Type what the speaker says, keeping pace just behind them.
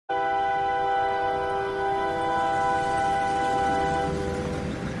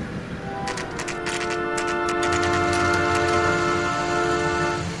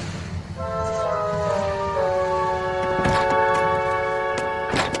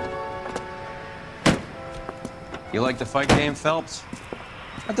You like the fight game, Phelps?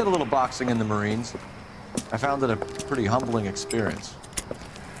 I did a little boxing in the Marines. I found it a pretty humbling experience.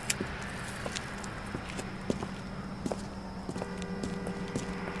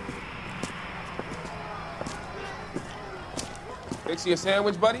 Fix you a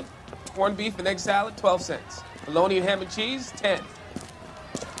sandwich, buddy? Corned beef and egg salad, 12 cents. Bologna and ham and cheese, 10.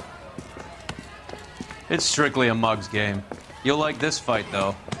 It's strictly a mug's game. You'll like this fight,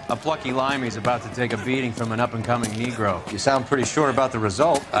 though. A plucky limey's about to take a beating from an up-and-coming Negro. You sound pretty sure about the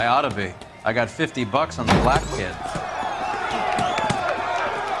result. I ought to be. I got $50 on the black kid.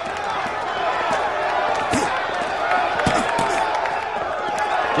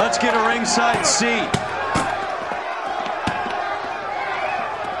 Let's get a ringside seat.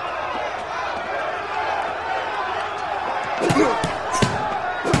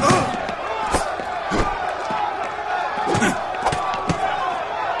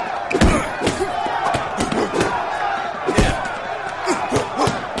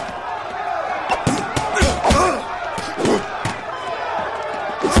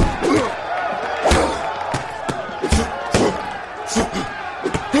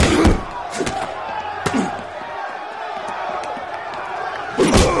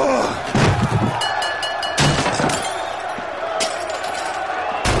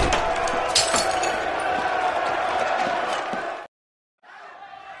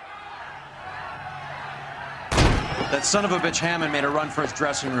 That son of a bitch Hammond made a run for his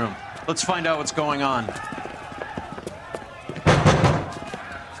dressing room. Let's find out what's going on.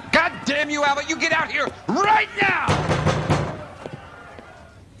 God damn you, Albert! You get out here right now!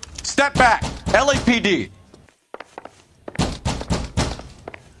 Step back! LAPD!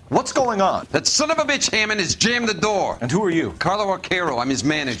 What's going on? That son of a bitch Hammond has jammed the door. And who are you? Carlo Arcaro, I'm his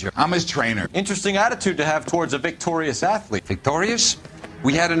manager. I'm his trainer. Interesting attitude to have towards a victorious athlete. Victorious?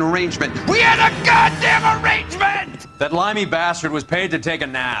 We had an arrangement. We had a goddamn arrangement! That limey bastard was paid to take a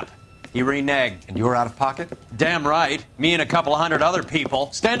nap. He reneged. And you were out of pocket? Damn right. Me and a couple hundred other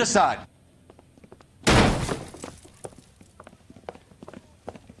people. Stand aside.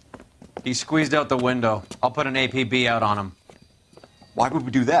 He squeezed out the window. I'll put an APB out on him. Why would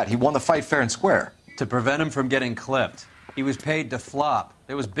we do that? He won the fight fair and square. To prevent him from getting clipped. He was paid to flop.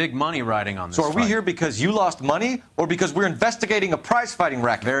 There was big money riding on this So are we fight. here because you lost money or because we're investigating a prize-fighting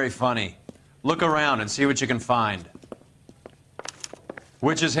racket? Very funny. Look around and see what you can find.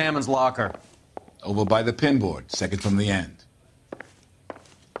 Which is Hammond's locker? Over by the pinboard, second from the end.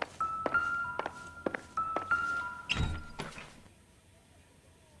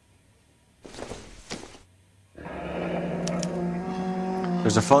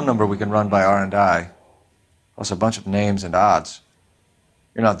 There's a phone number we can run by R&I, plus a bunch of names and odds.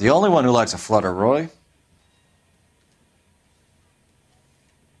 You're not the only one who likes a flutter, Roy.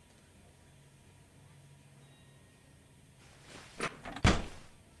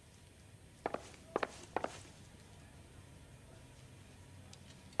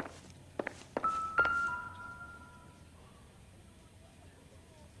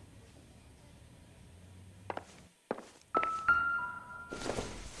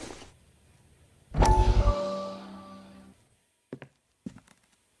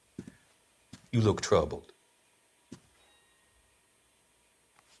 You look troubled.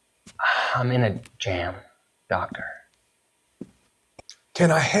 I'm in a jam, Doctor.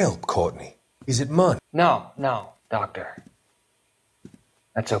 Can I help, Courtney? Is it money? No, Doctor.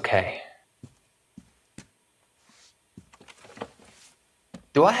 That's okay.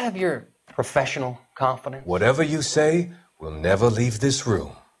 Do I have your professional confidence? Whatever you say, we'll never leave this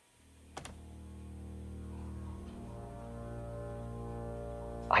room.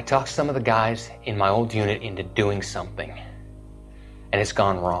 I talked some of the guys in my old unit into doing something, and it's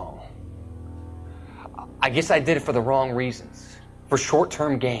gone wrong. I guess I did it for the wrong reasons, for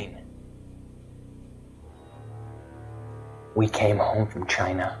short-term gain. We came home from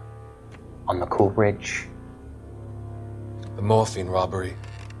China on the Cool Ridge. The morphine robbery.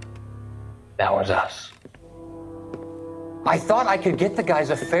 That was us. I thought I could get the guys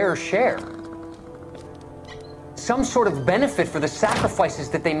a fair share. Some sort of benefit for the sacrifices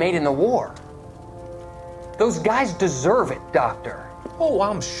that they made in the war. Those guys deserve it, Doctor. Oh,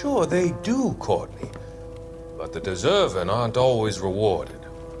 I'm sure they do, Courtney. But the deserving aren't always rewarded.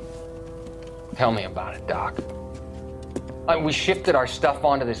 Tell me about it, Doc. We shifted our stuff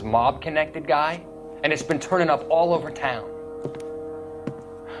onto this mob-connected guy, and it's been turning up all over town.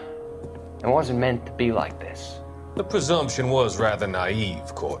 It wasn't meant to be like this. The presumption was rather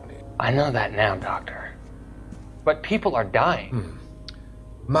naive, Courtney. I know that now, Doctor. But people are dying.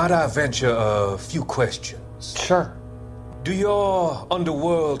 Might I venture a few questions? Sure. Do your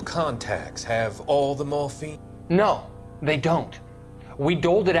underworld contacts have all the morphine? No, they don't. We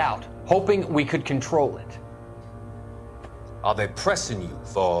doled it out, hoping we could control it. Are they pressing you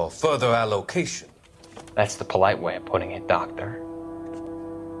for further allocation? That's the polite way of putting it, Doctor.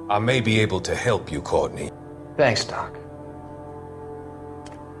 I may be able to help you, Courtney. Thanks, Doc.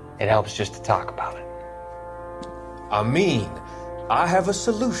 It helps just to talk about it. I mean, I have a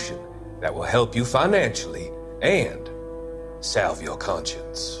solution that will help you financially and salve your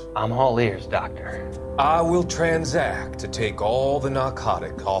conscience. I'm all ears, Doctor. I will transact to take all the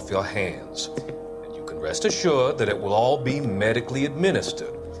narcotic off your hands, and you can rest assured that it will all be medically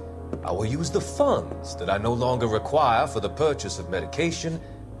administered. I will use the funds that I no longer require for the purchase of medication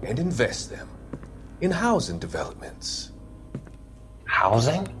and invest them in housing developments.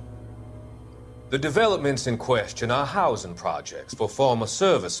 Housing? The developments in question are housing projects for former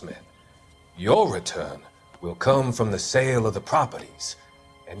servicemen. Your return will come from the sale of the properties,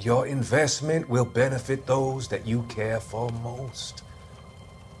 and your investment will benefit those that you care for most.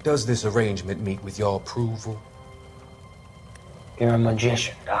 Does this arrangement meet with your approval? You're a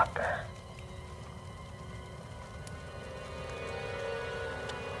magician, Doctor.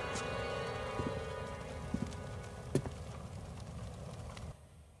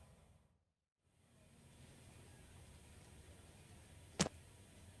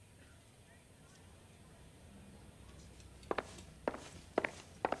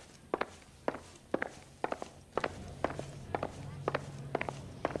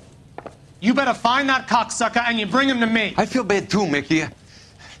 You better find that cocksucker and you bring him to me. I feel bad too, Mickey.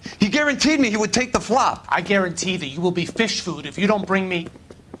 He guaranteed me he would take the flop. I guarantee that you will be fish food if you don't bring me...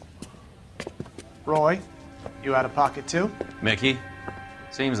 Roy, you out of pocket too? Mickey?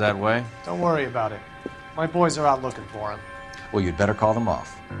 Seems that way. Don't worry about it. My boys are out looking for him. Well, you'd better call them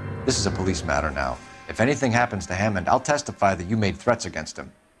off. This is a police matter now. If anything happens to Hammond, I'll testify that you made threats against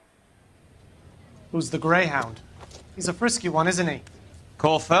him. Who's the Greyhound? He's a frisky one, isn't he?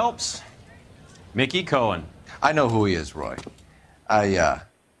 Cole Phelps? Mickey Cohen. I know who he is, Roy. I,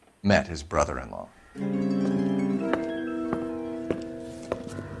 met his brother-in-law.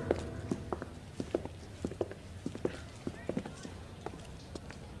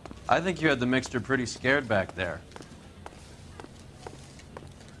 I think you had the mixture pretty scared back there.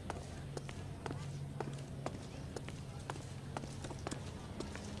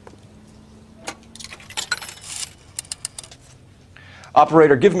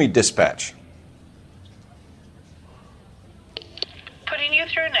 Operator, give me dispatch. Putting you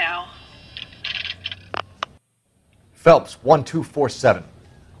through now. Phelps, 1247.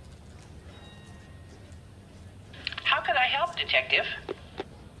 How could I help, Detective?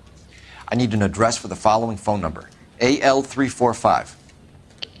 I need an address for the following phone number. AL345.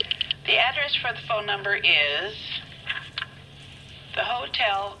 The address for the phone number is the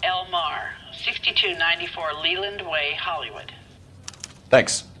Hotel El Mar, 6294 Leland Way, Hollywood.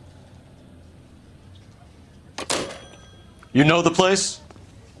 Thanks. You know the place?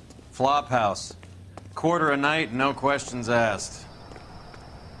 Flop house. Quarter a night, no questions asked.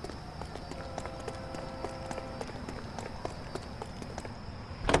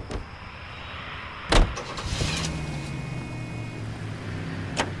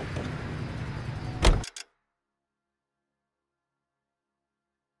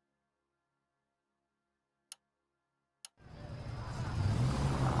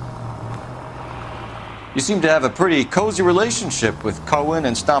 You seem to have a pretty cozy relationship with Cohen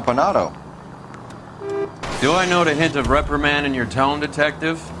and Stompanato. Do I note a hint of reprimand in your tone,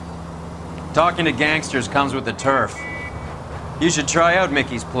 Detective? Talking to gangsters comes with the turf. You should try out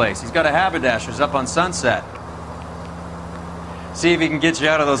Mickey's place. He's got a haberdasher's up on Sunset. See if he can get you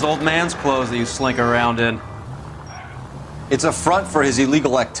out of those old man's clothes that you slink around in. It's a front for his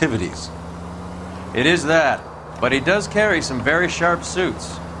illegal activities. It is that, but he does carry some very sharp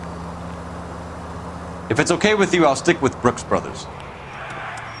suits. If it's okay with you, I'll stick with Brooks Brothers.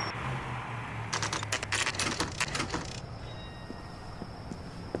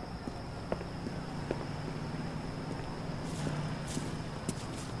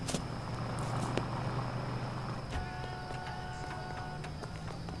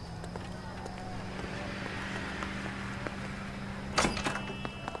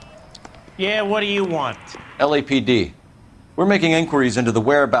 Yeah, what do you want? LAPD. We're making inquiries into the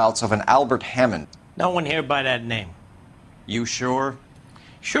whereabouts of an Albert Hammond. No one here by that name. You sure?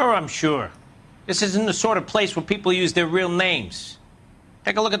 Sure, I'm sure. This isn't the sort of place where people use their real names.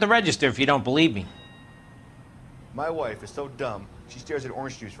 Take a look at the register if you don't believe me. My wife is so dumb, she stares at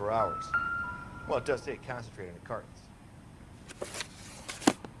orange juice for hours. Well, it does say concentrate on the cartons.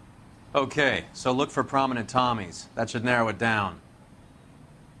 Okay, so look for prominent Tommies. That should narrow it down.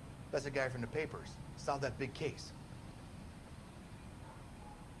 That's the guy from the papers. Solved that big case.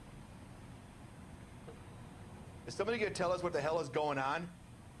 Is somebody gonna tell us what the hell is going on?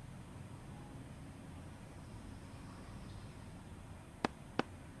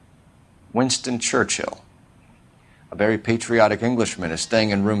 Winston Churchill. A very patriotic Englishman is staying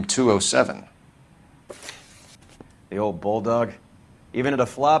in room 207. The old bulldog. Even at a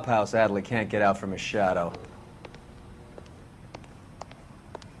flop house, Adley can't get out from his shadow.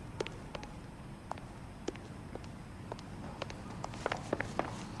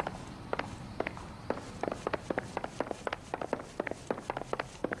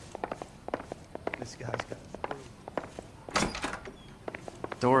 This guy's got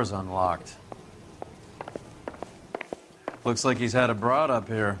Door's unlocked. Looks like he's had a broad up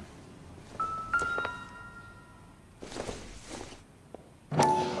here.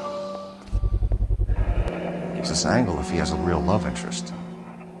 Gives us angle if he has a real love interest.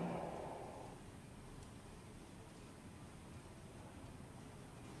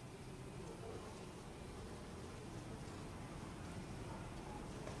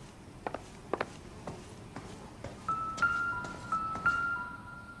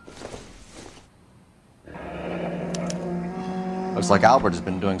 Looks like Albert has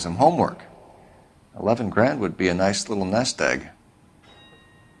been doing some homework. 11 grand would be a nice little nest egg.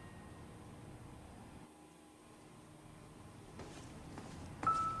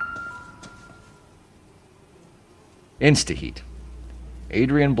 Instaheat.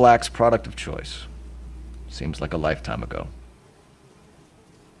 Adrian Black's product of choice. Seems like a lifetime ago.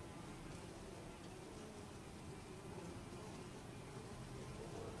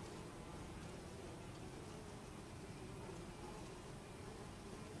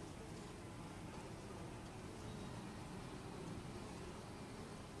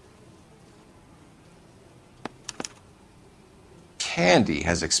 Candy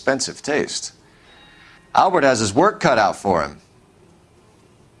has expensive taste. Albert has his work cut out for him.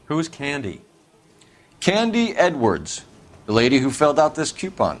 Who's Candy? Candy Edwards, the lady who filled out this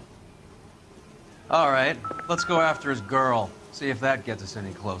coupon. All right, let's go after his girl. See if that gets us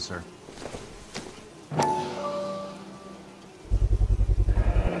any closer. I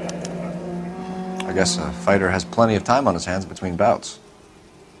guess a fighter has plenty of time on his hands between bouts.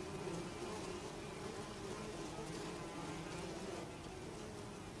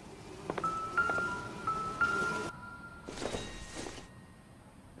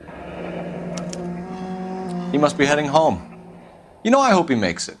 He must be heading home. You know, I hope he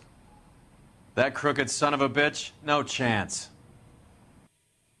makes it. That crooked son of a bitch? No chance.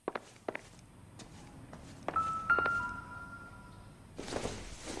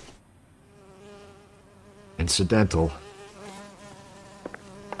 Incidental.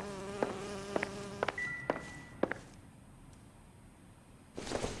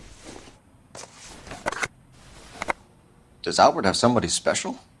 Does Albert have somebody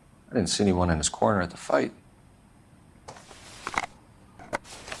special? I didn't see anyone in his corner at the fight.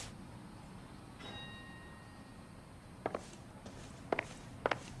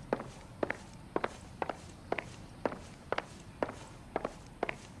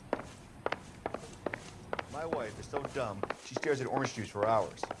 My wife is so dumb, she stares at orange juice for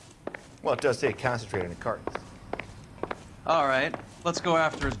hours. Well, it does say concentrate on the cartons. All right, let's go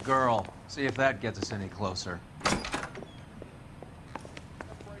after his girl. See if that gets us any closer.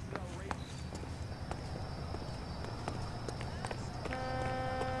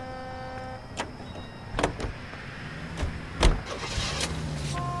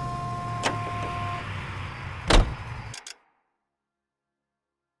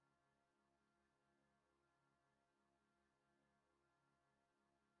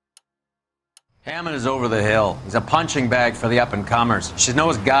 Hammond is over the hill. He's a punching bag for the up-and-comers. Should know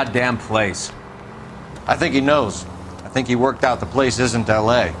his goddamn place. I think he knows. I think he worked out the place isn't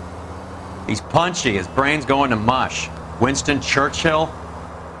L.A. He's punchy. His brain's going to mush. Winston Churchill?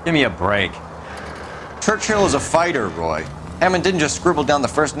 Give me a break. Churchill is a fighter, Roy. Hammond didn't just scribble down the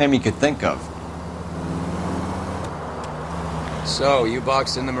first name he could think of. So, you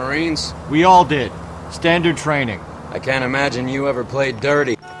boxed in the Marines? We all did. Standard training. I can't imagine you ever played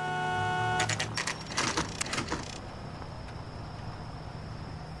dirty.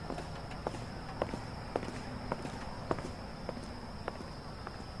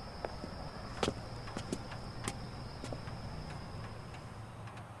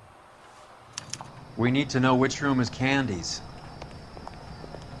 We need to know which room is Candy's.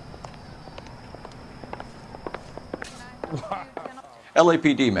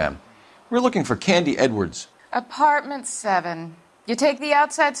 LAPD, ma'am. We're looking for Candy Edwards. Apartment 7. You take the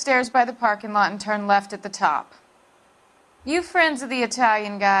outside stairs by the parking lot and turn left at the top. You friends of the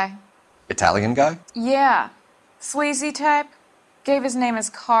Italian guy? Italian guy? Yeah. Sleazy type. Gave his name as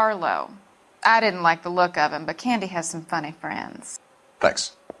Carlo. I didn't like the look of him, but Candy has some funny friends.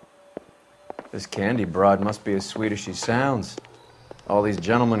 Thanks. This Candy broad must be as sweet as she sounds. All these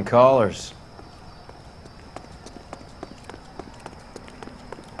gentlemen callers.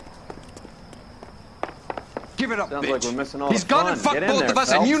 Give it up, Sounds bitch. like we're missing all He's the gone fun. and fucked Get in both there, of us,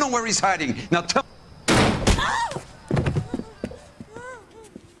 Phelps. and you know where he's hiding. Now tell...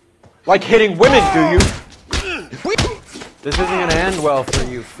 Like hitting women, do you? This isn't gonna end well for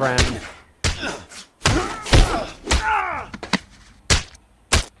you, friend.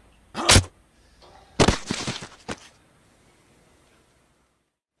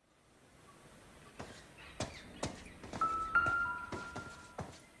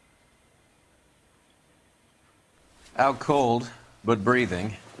 Out cold, but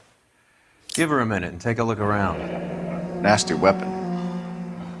breathing. Give her a minute and take a look around. Nasty weapon.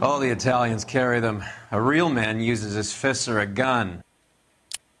 All the Italians carry them. A real man uses his fists or a gun.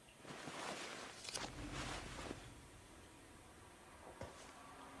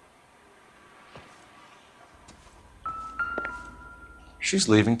 She's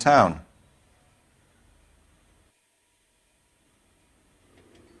leaving town.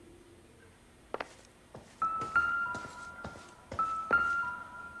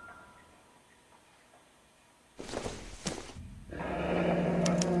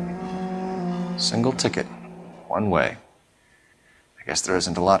 Single ticket. One way. I guess there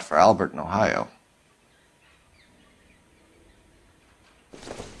isn't a lot for Albert in Ohio.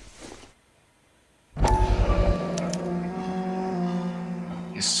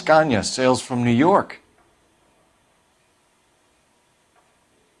 Scania sails from New York.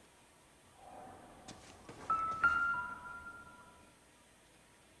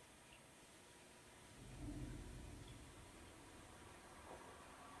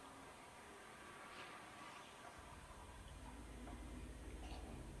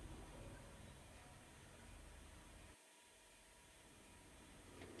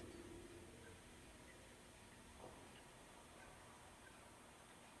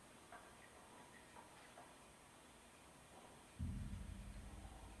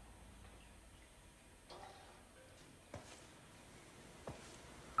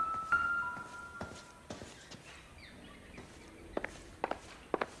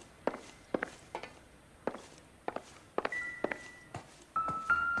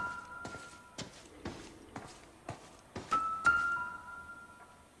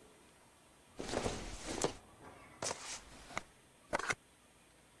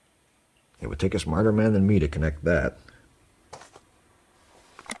 It would take a smarter man than me to connect that.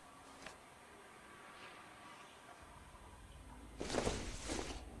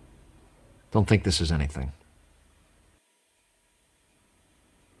 Don't think this is anything.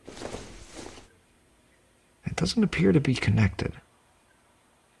 It doesn't appear to be connected.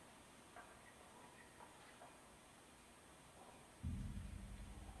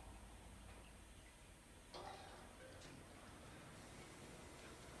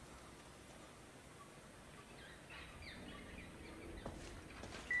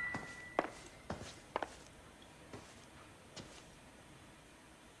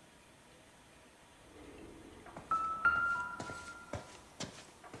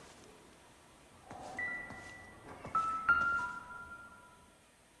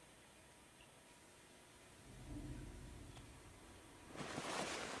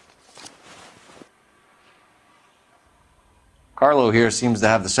 Carlo here seems to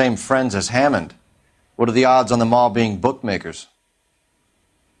have the same friends as Hammond. What are the odds on them all being bookmakers?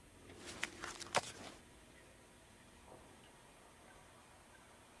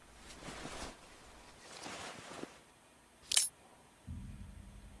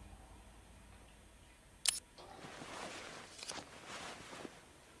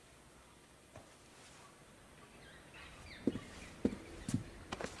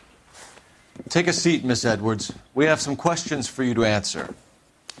 Take a seat, Miss Edwards. We have some questions for you to answer.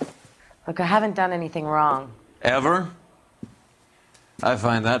 Look, I haven't done anything wrong. Ever? I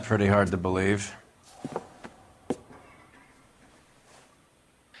find that pretty hard to believe.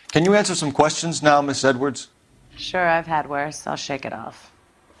 Can you answer some questions now, Miss Edwards? Sure, I've had worse. I'll shake it off.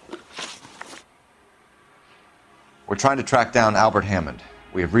 We're trying to track down Albert Hammond.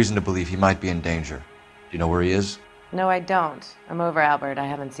 We have reason to believe he might be in danger. Do you know where he is? No, I don't. I'm over Albert. I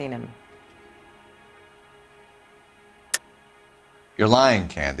haven't seen him. You're lying,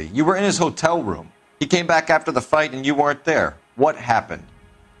 Candy. You were in his hotel room. He came back after the fight and you weren't there. What happened?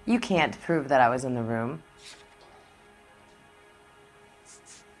 You can't prove that I was in the room.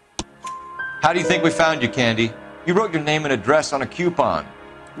 How do you think we found you, Candy? You wrote your name and address on a coupon.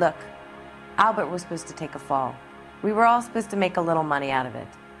 Look, Albert was supposed to take a fall. We were all supposed to make a little money out of it.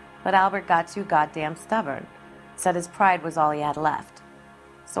 But Albert got too goddamn stubborn. Said his pride was all he had left.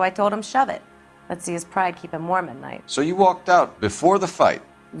 So I told him shove it. Let's see his pride keep him warm at night. So you walked out before the fight?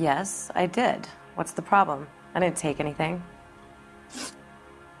 Yes, I did. What's the problem? I didn't take anything.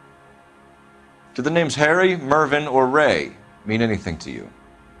 Do the names Harry, Mervyn, or Ray mean anything to you?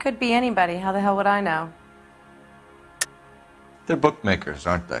 Could be anybody. How the hell would I know? They're bookmakers,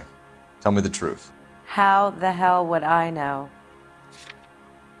 aren't they? Tell me the truth. How the hell would I know?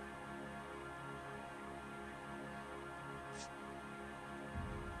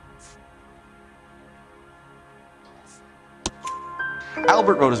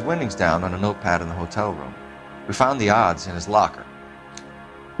 Albert wrote his winnings down on a notepad in the hotel room. We found the odds in his locker.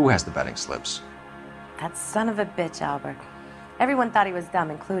 Who has the betting slips? That son of a bitch, Albert. Everyone thought he was dumb,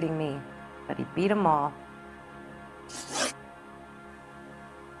 including me. But he beat them all.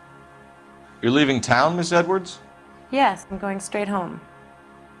 You're leaving town, Miss Edwards? Yes, I'm going straight home.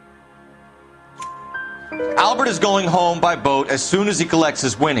 Albert is going home by boat as soon as he collects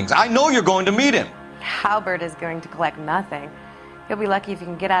his winnings. I know you're going to meet him. Albert is going to collect nothing. He'll be lucky if he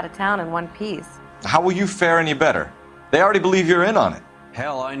can get out of town in one piece. How will you fare any better? They already believe you're in on it.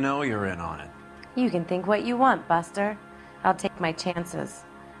 Hell, I know you're in on it. You can think what you want, Buster. I'll take my chances.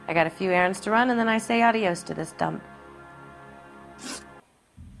 I got a few errands to run, and then I say adios to this dump.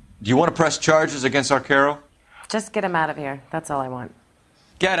 Do you want to press charges against Arcaro? Just get him out of here. That's all I want.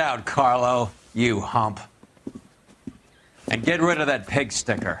 Get out, Carlo, you hump. And get rid of that pig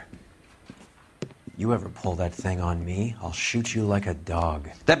sticker. You ever pull that thing on me, I'll shoot you like a dog.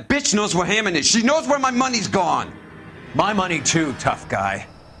 That bitch knows where Hammond is. She knows where my money's gone. My money too, tough guy.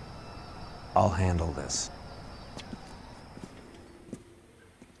 I'll handle this.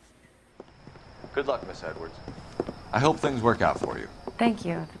 Good luck, Miss Edwards. I hope things work out for you. Thank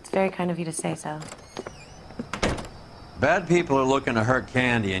you. It's very kind of you to say so. Bad people are looking to hurt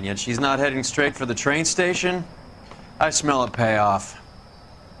Candy, and yet she's not heading straight for the train station? I smell a payoff.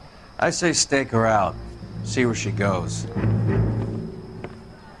 I say stake her out. See where she goes.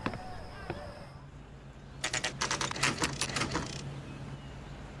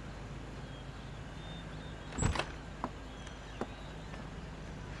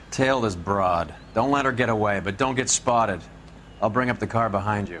 Tail this broad. Don't let her get away, but don't get spotted. I'll bring up the car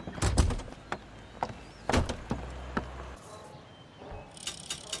behind you.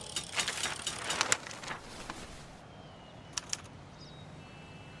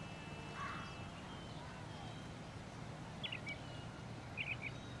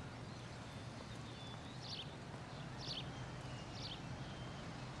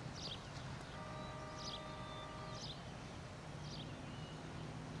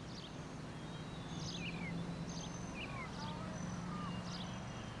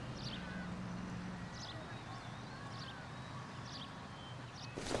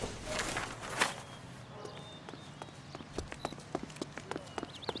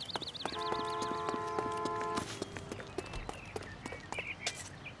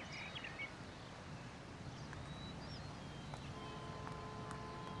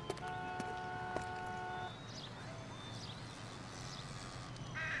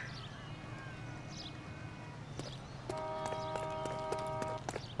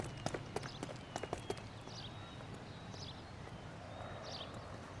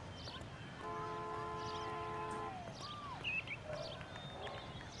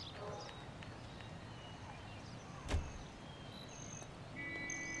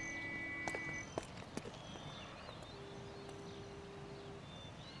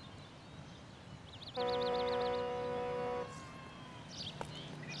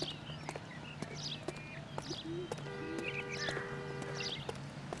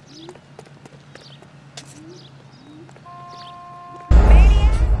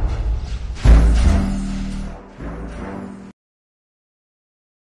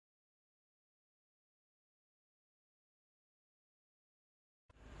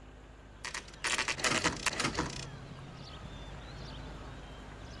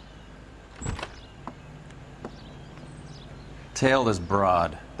 Tail this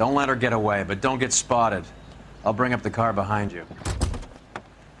broad. Don't let her get away, but don't get spotted. I'll bring up the car behind you.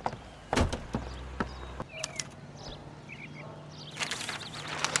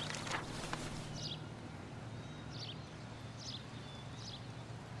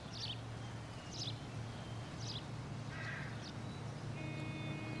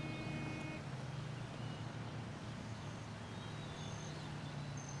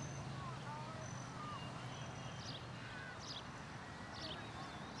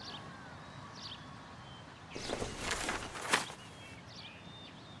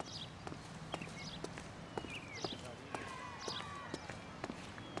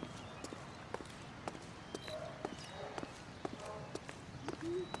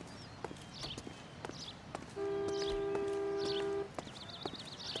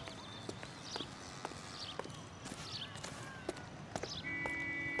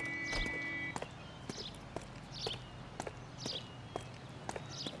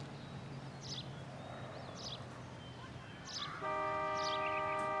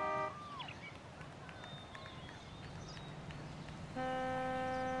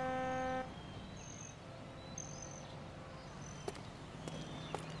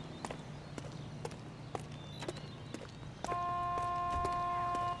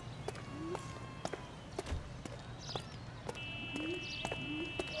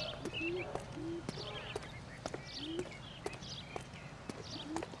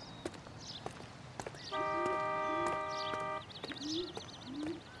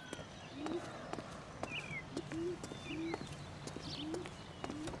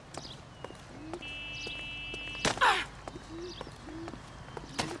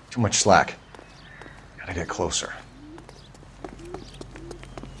 Too much slack. Gotta get closer.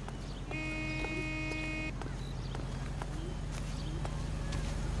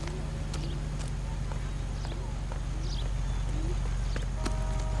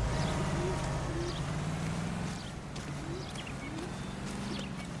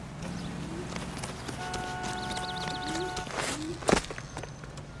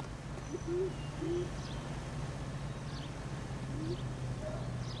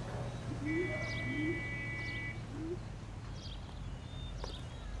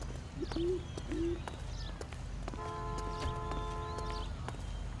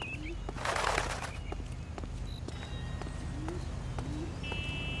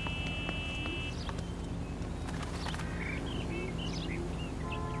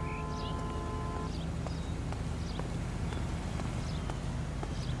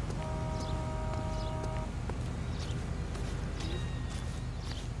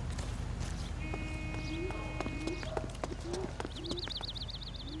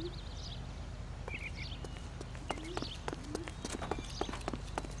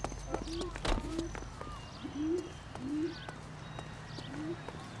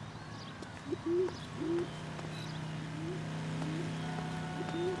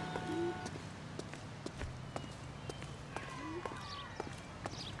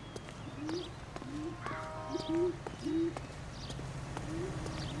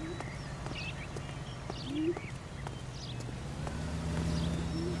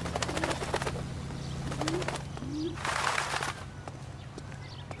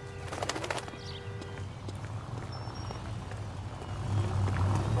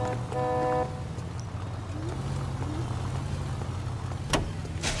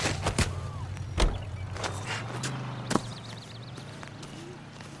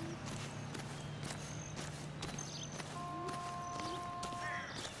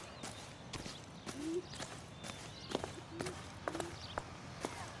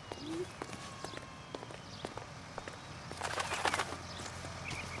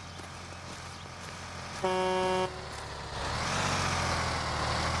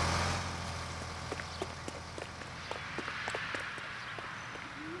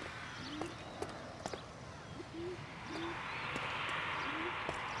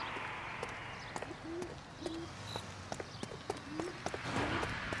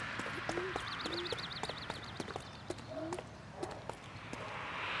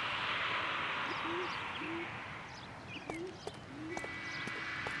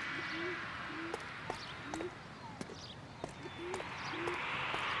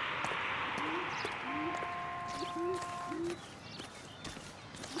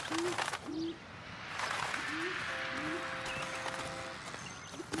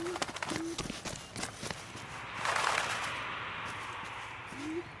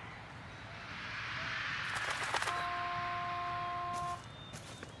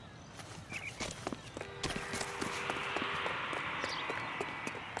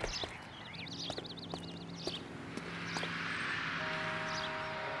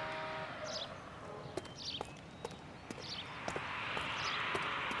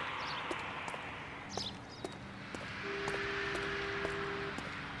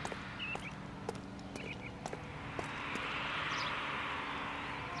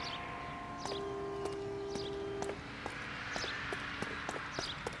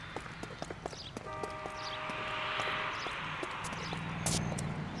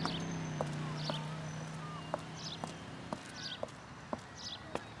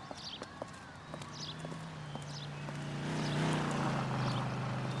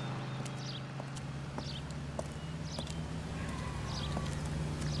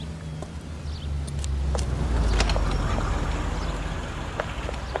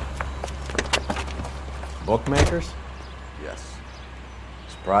 Bookmakers? Yes.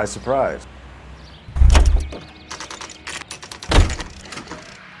 Surprise, surprise.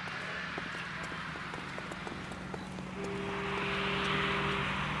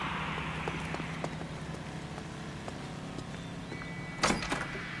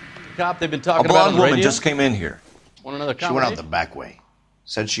 Cop they've been talking A about blonde on the woman radio? just came in here. Want another She went out conversation? the back way.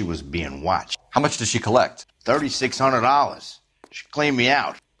 Said she was being watched. How much did she collect? $3,600. She cleaned me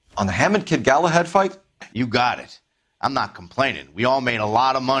out. On the Hammond Kid Galahad fight? You got it. I'm not complaining. We all made a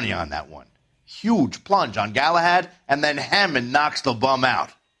lot of money on that one. Huge plunge on Galahad, and then Hammond knocks the bum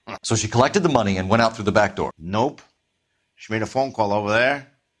out. So she collected the money and went out through the back door? Nope. She made a phone call over there,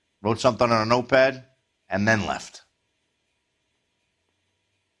 wrote something on a notepad, and then left.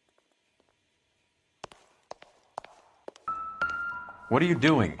 What are you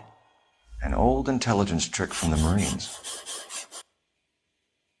doing? An old intelligence trick from the Marines.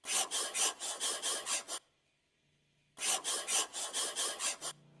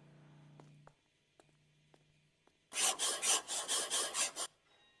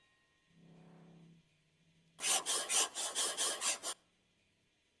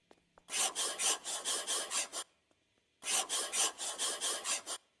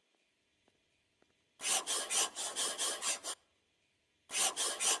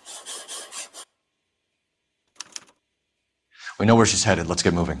 We know where she's headed. Let's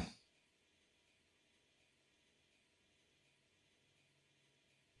get moving.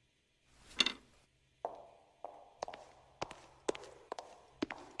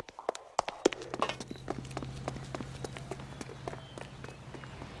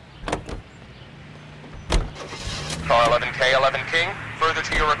 Car 11K, 11 King. Further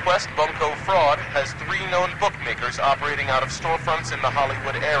to your request, Bunko Fraud has 3 known bookmakers operating out of storefronts in the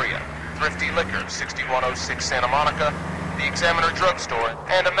Hollywood area. Thrifty Liquor, 6106 Santa Monica, the Examiner Drugstore,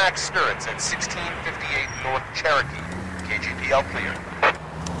 and a Max Spirits at 1658 North Cherokee. KGPL cleared.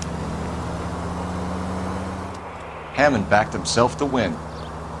 Hammond backed himself to win.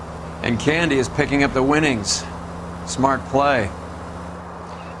 And Candy is picking up the winnings. Smart play.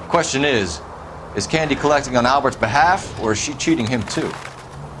 Question is Candy collecting on Albert's behalf, or is she cheating him too?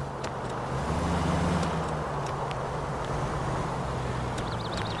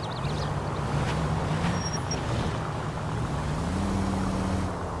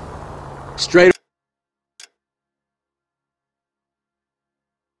 Straight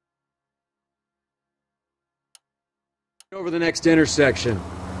over the next intersection.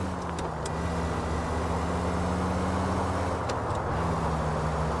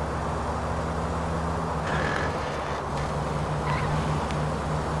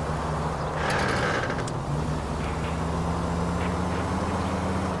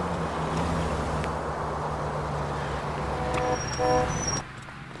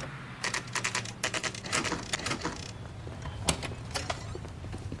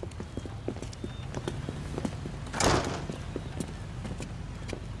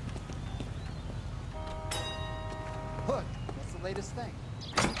 Look, what's the latest thing?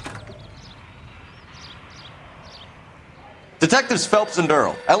 Detectives Phelps and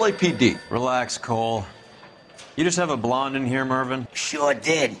Earl, LAPD. Relax, Cole. You just have a blonde in here, Mervyn? Sure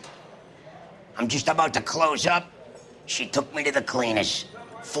did. I'm just about to close up. She took me to the cleaners.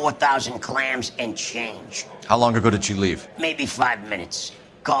 4,000 clams and change. How long ago did she leave? Maybe 5 minutes.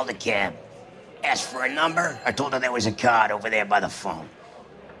 Called a cab. Asked for a number. I told her there was a card over there by the phone.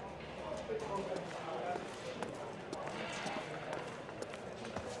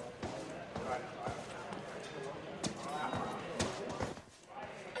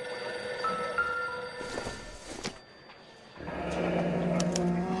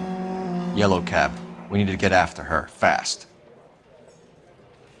 Yellow cab. We need to get after her, fast.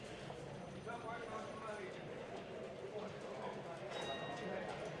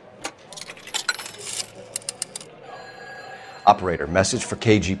 Operator, message for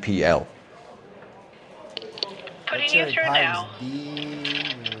KGPL. Putting you through now.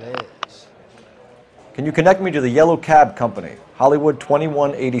 Can you connect me to the Yellow Cab Company, Hollywood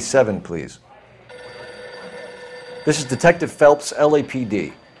 2187, please? This is Detective Phelps,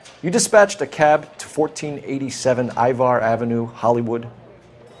 LAPD. You dispatched a cab to 1487 Ivar Avenue, Hollywood?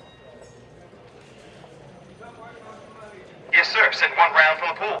 Yes, sir. Sent 1 round from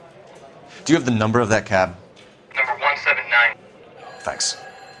the pool. Do you have the number of that cab? Number 179. Thanks.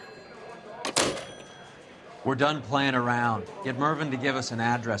 We're done playing around. Get Mervyn to give us an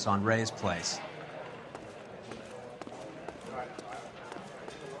address on Ray's place.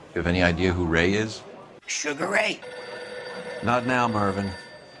 You have any idea who Ray is? Sugar Ray? Not now, Mervyn.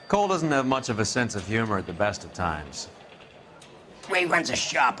 Cole doesn't have much of a sense of humor at the best of times. Ray runs a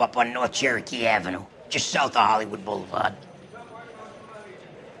shop up on North Cherokee Avenue, just south of Hollywood Boulevard.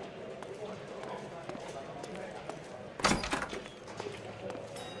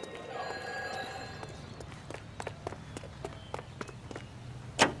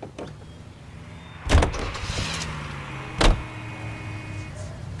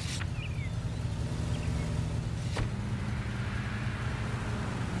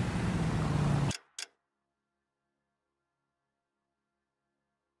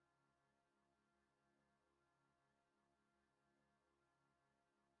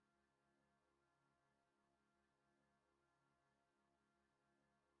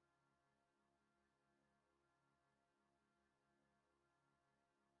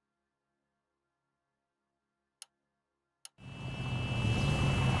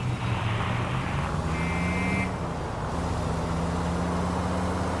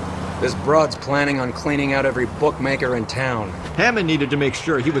 This broad's planning on cleaning out every bookmaker in town. Hammond needed to make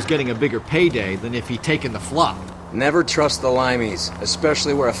sure he was getting a bigger payday than if he'd taken the flop. Never trust the limeys,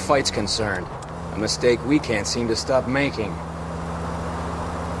 especially where a fight's concerned. A mistake we can't seem to stop making.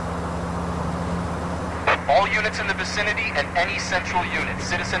 All units in the vicinity and any central unit.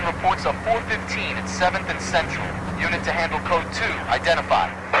 Citizen reports of 415 at 7th and Central. Unit to handle code 2.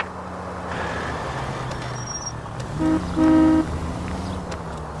 Identify.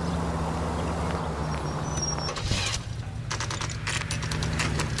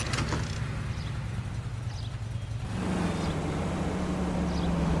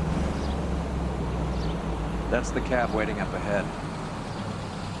 That's the cab waiting up ahead.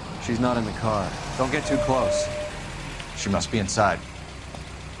 She's not in the car. Don't get too close. She must be inside.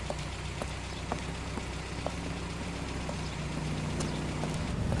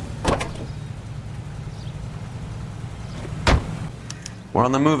 We're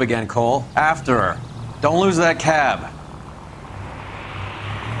on the move again, Cole. After her. Don't lose that cab.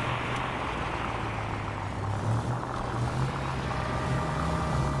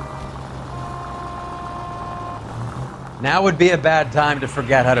 Now would be a bad time to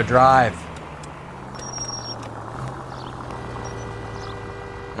forget how to drive.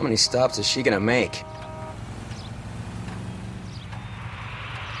 How many stops is she gonna make?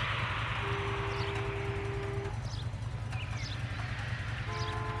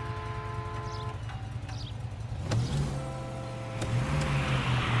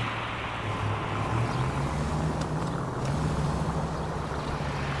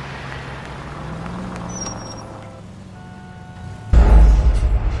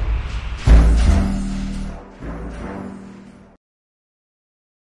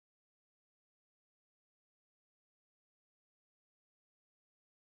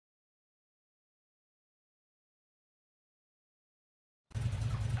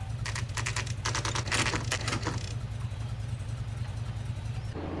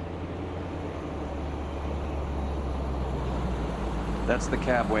 That's the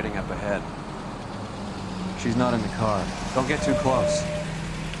cab waiting up ahead. She's not in the car. Don't get too close.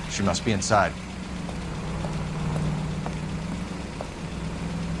 She must be inside.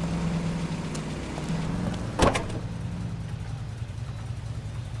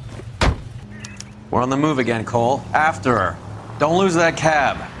 We're on the move again, Cole. After her. Don't lose that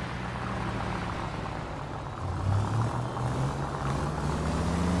cab.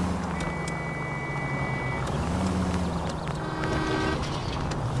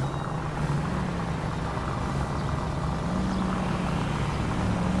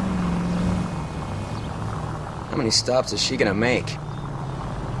 How many stops is she gonna make?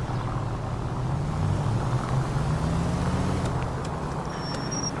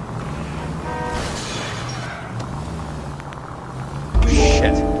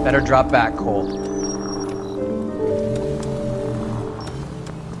 Shit. Better drop back, Cole.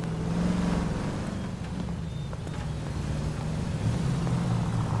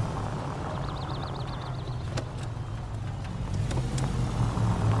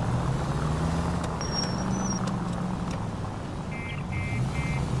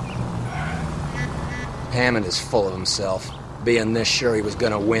 Hammond is full of himself, being this sure he was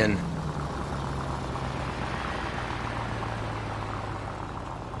gonna win.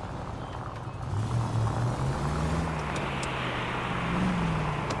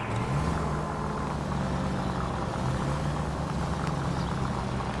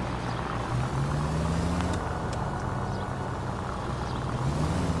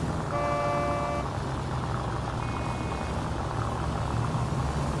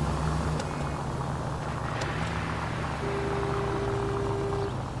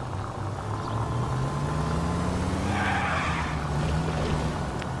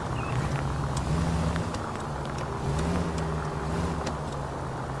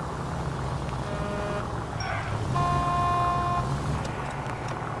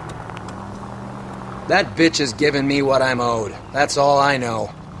 That bitch is giving me what I'm owed. That's all I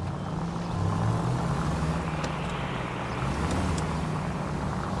know.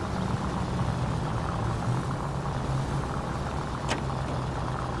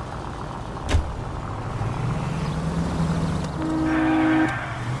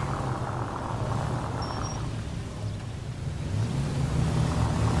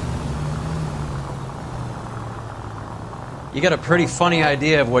 You got a pretty funny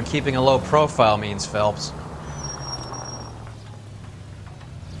idea of what keeping a low profile means, Phelps.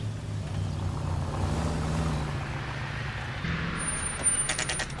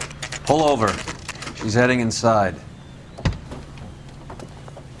 Pull over. She's heading inside.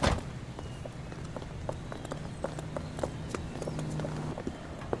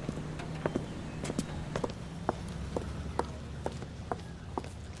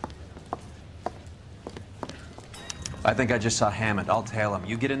 I think I just saw Hammond. I'll tail him.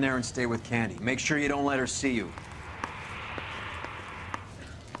 You get in there and stay with Candy. Make sure you don't let her see you.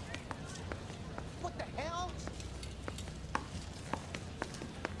 What the hell?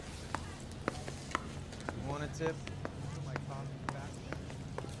 You want a tip?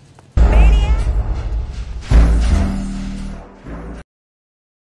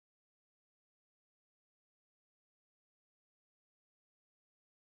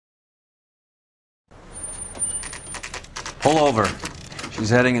 Pull over. She's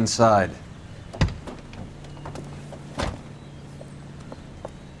heading inside.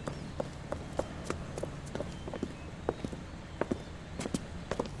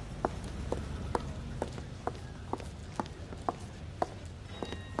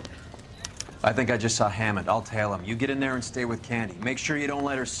 I think I just saw Hammond. I'll tail him. You get in there and stay with Candy. Make sure you don't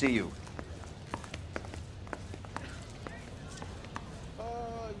let her see you. You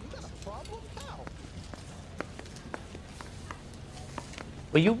got a problem? How?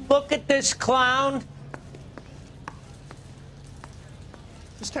 Will you look at this clown?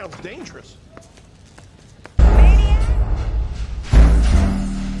 This town's dangerous.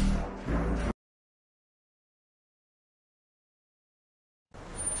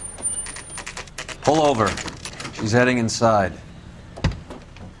 Pull over. She's heading inside.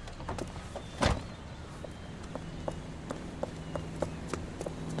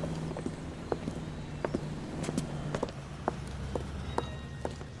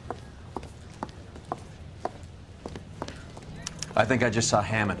 I think I just saw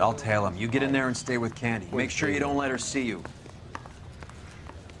Hammond. I'll tail him. You get in there and stay with Candy. Make sure you don't let her see you.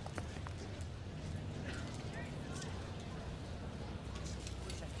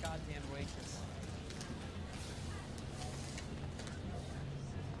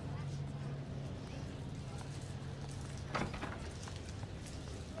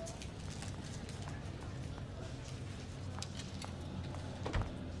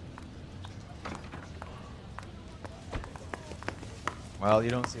 Well,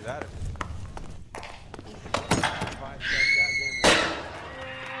 you don't see that.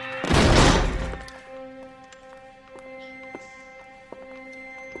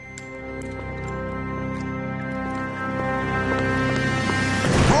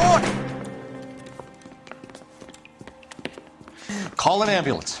 Call an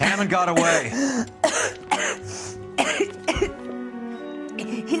ambulance. Hammond got away.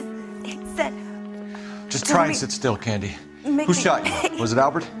 He said... Just try and sit still, Candy. Who shot you? Was it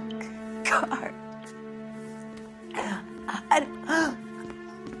Albert? Car.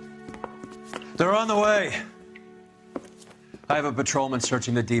 They're on the way. I have a patrolman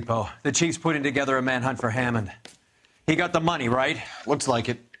searching the depot. The chief's putting together a manhunt for Hammond. He got the money, right? Looks like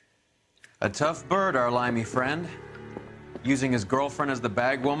it. A tough bird, our limey friend. Using his girlfriend as the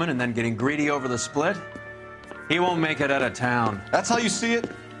bag woman and then getting greedy over the split. He won't make it out of town. That's how you see it?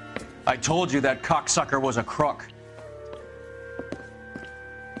 I told you that cocksucker was a crook.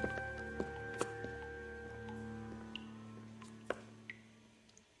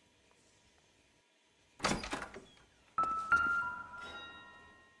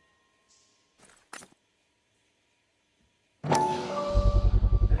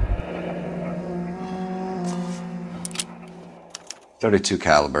 .32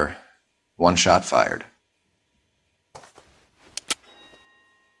 caliber. One shot fired.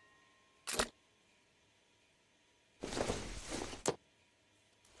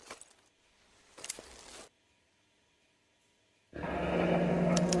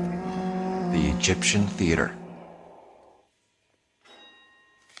 The Egyptian Theater.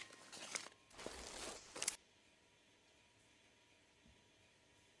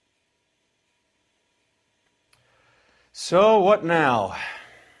 So, what now?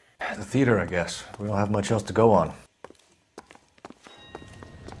 The theater, I guess. We don't have much else to go on.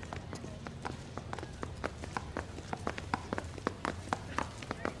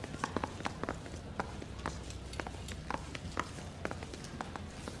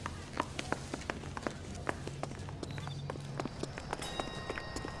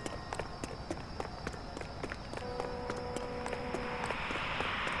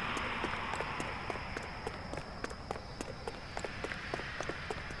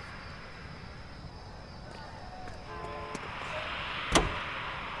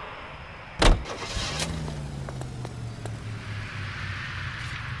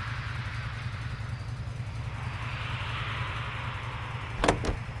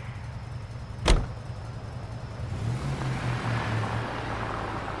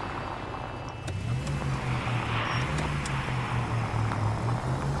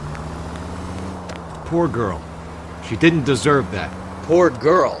 Poor girl. She didn't deserve that. Poor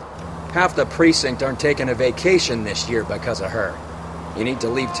girl. Half the precinct aren't taking a vacation this year because of her. You need to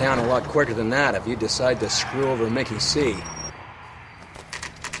leave town a lot quicker than that if you decide to screw over Mickey C.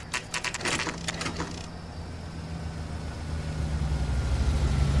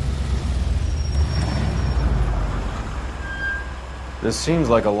 This seems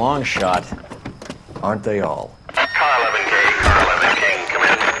like a long shot. Aren't they all? Car 11K, Car 11 King, come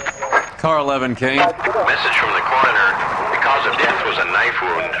in. Car 11 King. Message from the coroner. The cause of death was a knife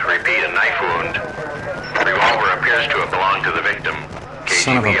wound. Repeat, a knife wound. Revolver appears to have belonged to the victim.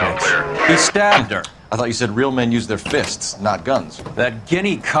 Son of a KGB all clear. bitch. He stabbed her. I thought you said real men use their fists, not guns. That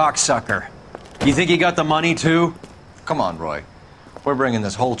guinea cocksucker. You think he got the money, too? Come on, Roy. We're bringing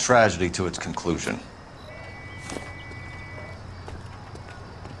this whole tragedy to its conclusion.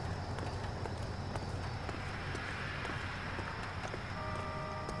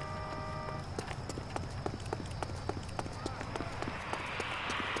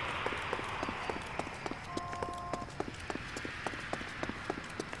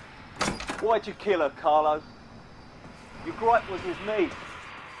 Why'd you kill her, Carlo? Your gripe was with me.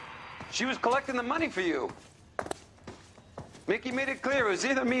 She was collecting the money for you. Mickey made it clear it was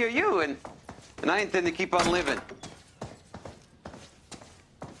either me or you, and I intend to keep on living.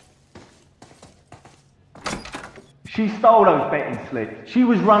 She stole those betting slips. She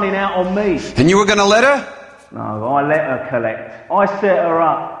was running out on me. And you were gonna let her? No, I let her collect. I set her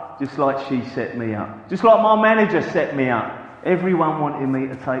up, just like she set me up. Just like my manager set me up. Everyone wanted me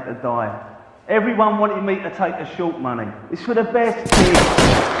to take a dive. Everyone wanted me to take the short money. It's for the best,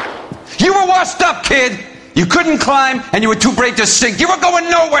 kid. You were washed up, kid! You couldn't climb, and you were too brave to sink. You were going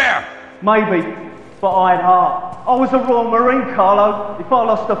nowhere! Maybe, but I had heart. I was a Royal Marine, Carlo. If I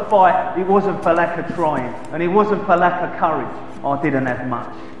lost a fight, it wasn't for lack of trying, and it wasn't for lack of courage. I didn't have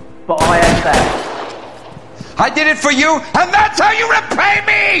much, but I had that. I did it for you, and that's how you repay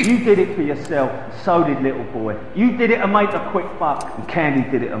me! You did it for yourself, so did little boy. You did it to make a quick buck, and Candy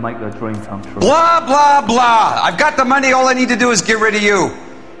did it to make her dream come true. Blah, blah, blah. I've got the money, all I need to do is get rid of you.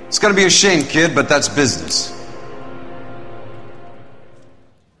 It's gonna be a shame, kid, but that's business.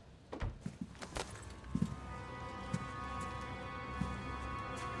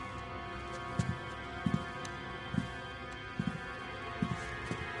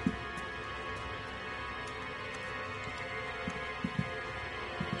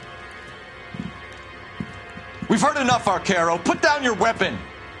 We've heard enough, Arcaro. Put down your weapon.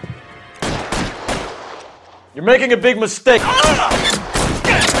 You're making a big mistake.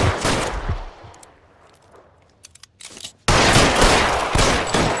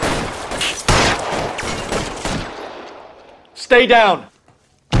 Stay down.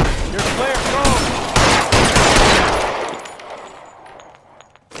 You're clear. Go.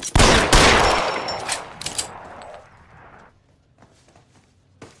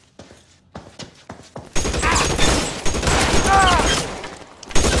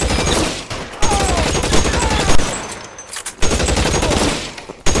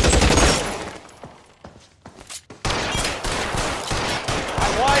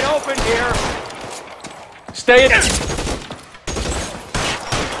 Stay in.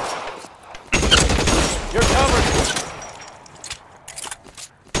 You're covered.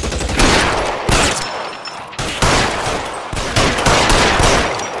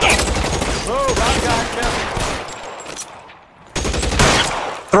 Move, I got you.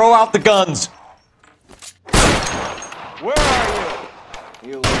 Throw out the guns. Where are you?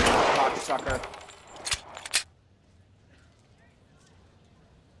 You little cocksucker.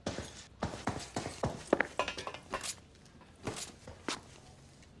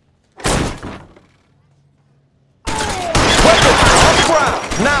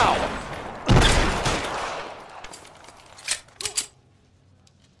 Now!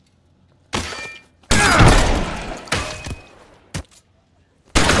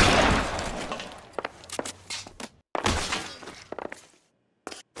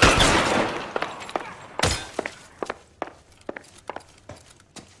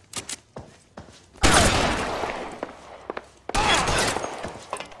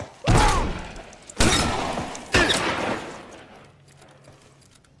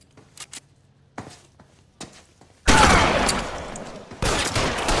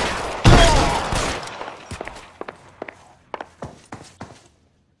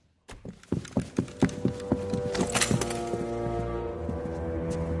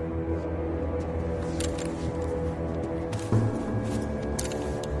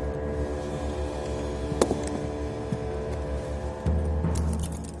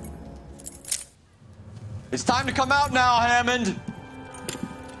 It's time to come out now, Hammond.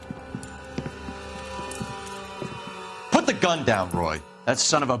 Put the gun down, Roy. That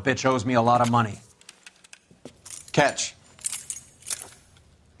son of a bitch owes me a lot of money. Catch.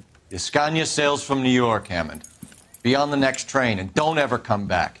 Escania sails from New York, Hammond. Be on the next train and don't ever come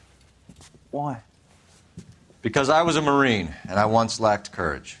back. Why? Because I was a Marine and I once lacked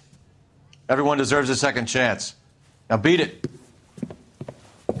courage. Everyone deserves a second chance. Now beat it.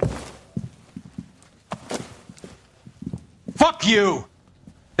 Fuck you!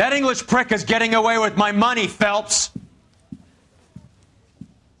 That English prick is getting away with my money, Phelps!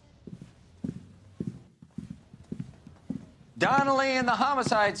 Donnelly and the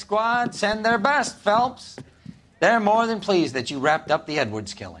homicide squad send their best, Phelps. They're more than pleased that you wrapped up the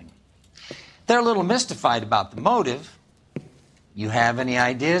Edwards killing. They're a little mystified about the motive. You have any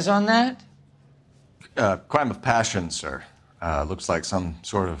ideas on that? Crime of passion, sir. Looks like some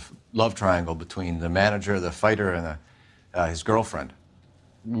sort of love triangle between the manager, the fighter, and his girlfriend.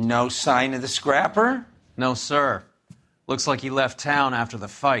 No sign of the scrapper? No, sir. Looks like he left town after the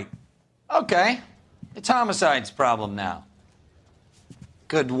fight. Okay. It's homicide's problem now.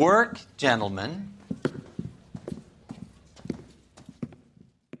 Good work, gentlemen.